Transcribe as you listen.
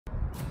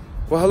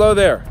Well, hello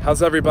there.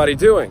 How's everybody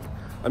doing?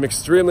 I'm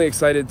extremely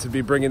excited to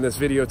be bringing this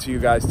video to you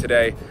guys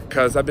today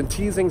because I've been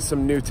teasing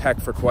some new tech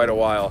for quite a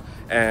while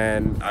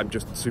and I'm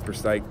just super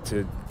psyched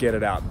to get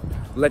it out,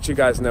 let you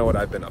guys know what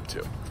I've been up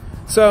to.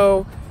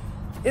 So,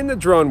 in the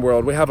drone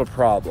world, we have a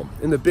problem.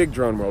 In the big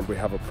drone world, we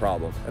have a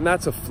problem, and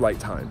that's a flight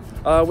time.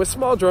 With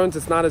small drones,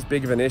 it's not as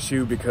big of an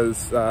issue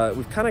because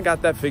we've kind of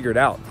got that figured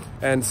out.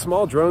 And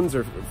small drones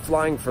are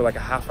flying for like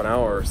a half an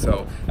hour or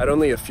so at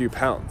only a few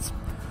pounds.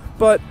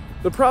 But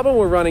the problem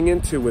we're running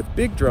into with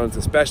big drones,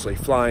 especially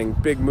flying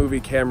big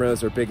movie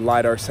cameras or big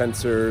LiDAR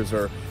sensors,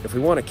 or if we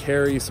want to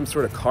carry some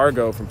sort of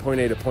cargo from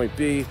point A to point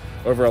B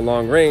over a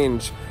long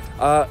range,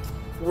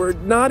 we're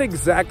not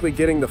exactly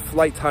getting the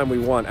flight time we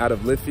want out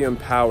of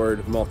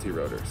lithium-powered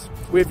multirotors.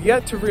 We've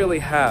yet to really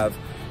have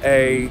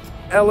an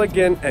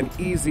elegant and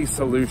easy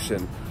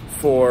solution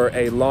for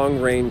a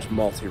long-range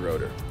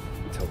multirotor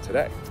until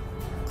today.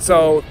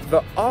 So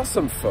the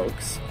awesome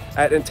folks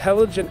at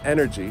Intelligent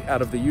Energy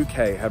out of the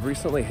UK have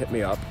recently hit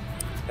me up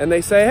and they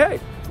say, hey,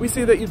 we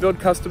see that you build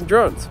custom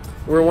drones.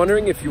 We're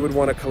wondering if you would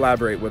want to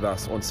collaborate with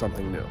us on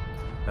something new.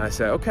 And I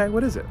say, okay,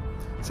 what is it?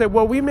 They say,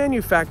 well, we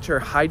manufacture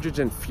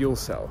hydrogen fuel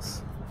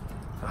cells.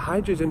 A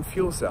hydrogen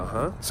fuel cell,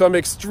 huh? So I'm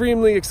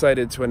extremely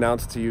excited to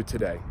announce to you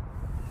today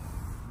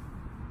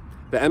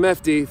the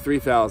MFD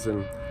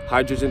 3000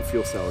 Hydrogen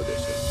Fuel Cell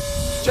Edition.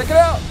 Check it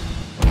out!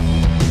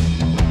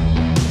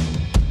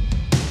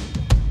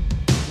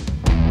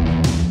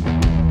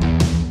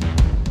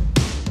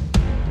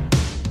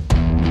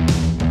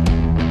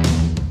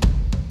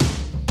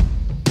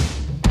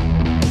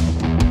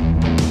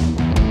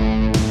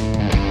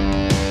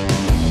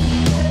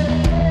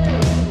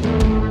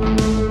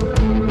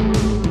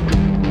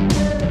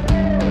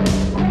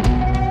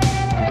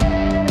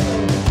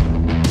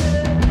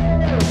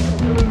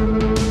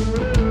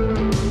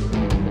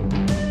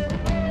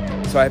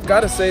 So I've got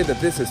to say that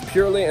this is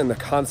purely in the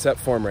concept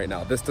form right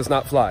now. This does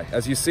not fly.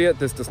 As you see it,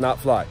 this does not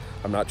fly.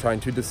 I'm not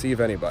trying to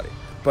deceive anybody.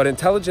 But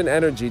Intelligent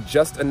Energy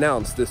just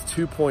announced this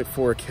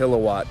 2.4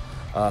 kilowatt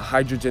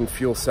hydrogen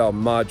fuel cell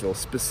module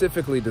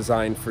specifically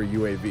designed for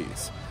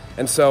UAVs.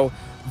 And so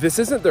this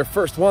isn't their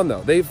first one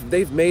though.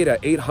 They've made a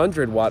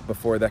 800 watt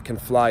before that can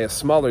fly a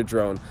smaller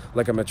drone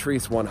like a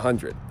Matrice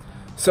 100.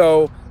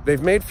 So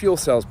they've made fuel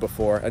cells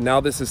before and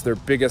now this is their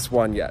biggest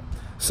one yet.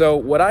 So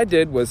what I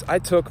did was I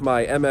took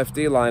my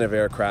MFD line of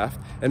aircraft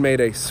and made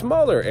a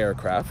smaller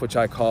aircraft, which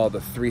I call the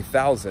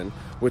 3000,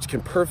 which can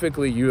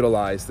perfectly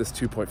utilize this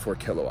 2.4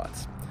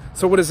 kilowatts.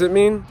 So what does it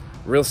mean?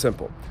 Real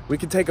simple. We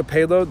can take a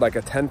payload, like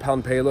a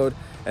 10-pound payload,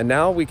 and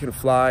now we can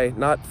fly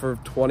not for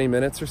 20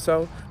 minutes or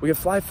so, we can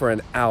fly for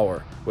an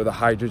hour with a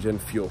hydrogen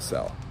fuel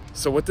cell.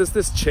 So what does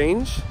this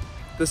change?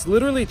 This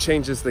literally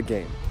changes the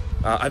game.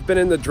 I've been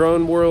in the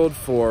drone world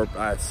for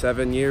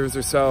 7 years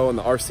or so, in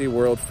the RC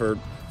world for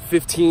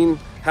 15,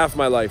 half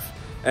my life.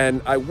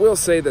 And I will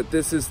say that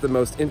this is the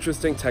most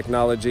interesting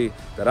technology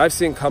that I've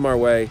seen come our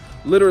way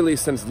literally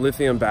since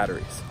lithium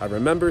batteries. I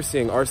remember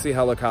seeing RC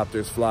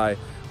helicopters fly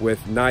with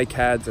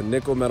NiCads and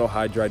nickel metal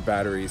hydride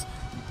batteries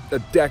a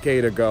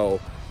decade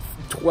ago,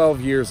 12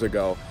 years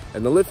ago,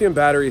 and the lithium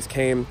batteries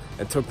came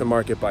and took the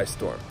market by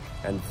storm.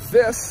 And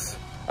this,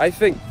 I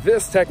think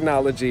this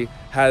technology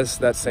has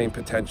that same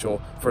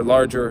potential for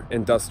larger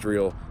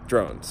industrial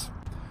drones.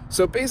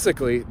 So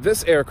basically,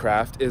 this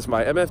aircraft is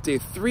my MFD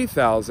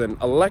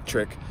 3000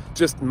 electric,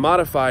 just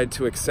modified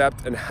to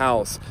accept and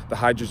house the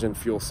hydrogen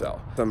fuel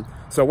cell.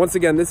 So once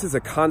again, this is a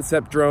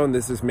concept drone.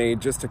 This is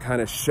made just to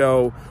kind of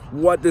show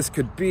what this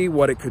could be,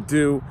 what it could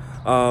do.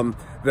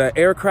 The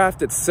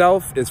aircraft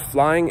itself is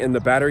flying in the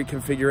battery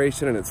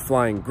configuration and it's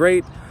flying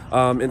great.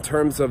 In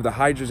terms of the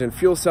hydrogen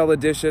fuel cell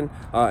edition,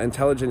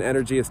 Intelligent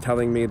Energy is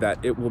telling me that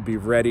it will be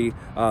ready,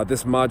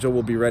 this module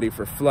will be ready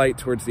for flight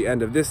towards the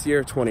end of this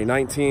year,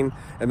 2019,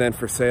 and then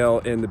for sale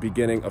in the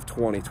beginning of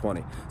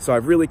 2020. So I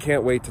really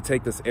can't wait to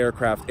take this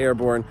aircraft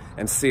airborne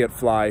and see it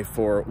fly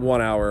for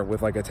 1 hour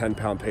with like a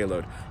 10-pound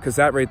payload, because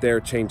that right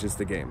there changes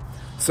the game.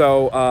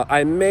 So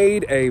I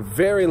made a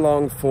very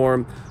long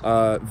form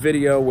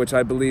video, which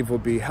I believe will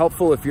be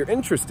helpful if you're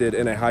interested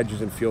in a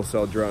hydrogen fuel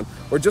cell drone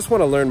or just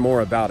want to learn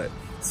more about it.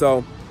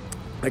 So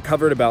I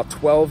covered about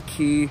 12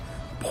 key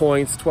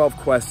points, 12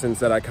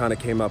 questions that I kind of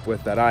came up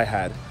with that I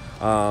had.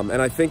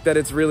 And I think that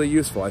it's really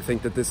useful. I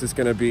think that this is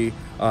going to be,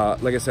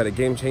 like I said, a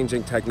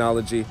game-changing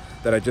technology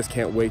that I just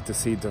can't wait to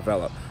see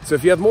develop. So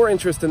if you have more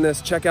interest in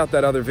this, check out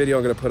that other video.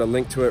 I'm going to put a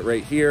link to it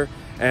right here.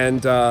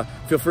 And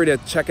feel free to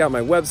check out my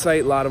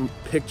website, a lot of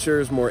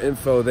pictures, more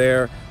info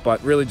there.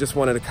 But really just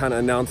wanted to kind of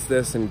announce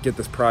this and get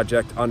this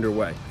project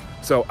underway.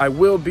 So I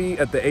will be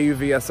at the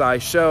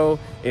AUVSI show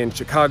in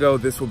Chicago.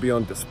 This will be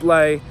on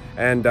display,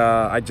 and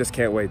I just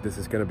can't wait. This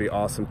is going to be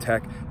awesome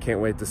tech. Can't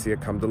wait to see it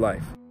come to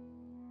life.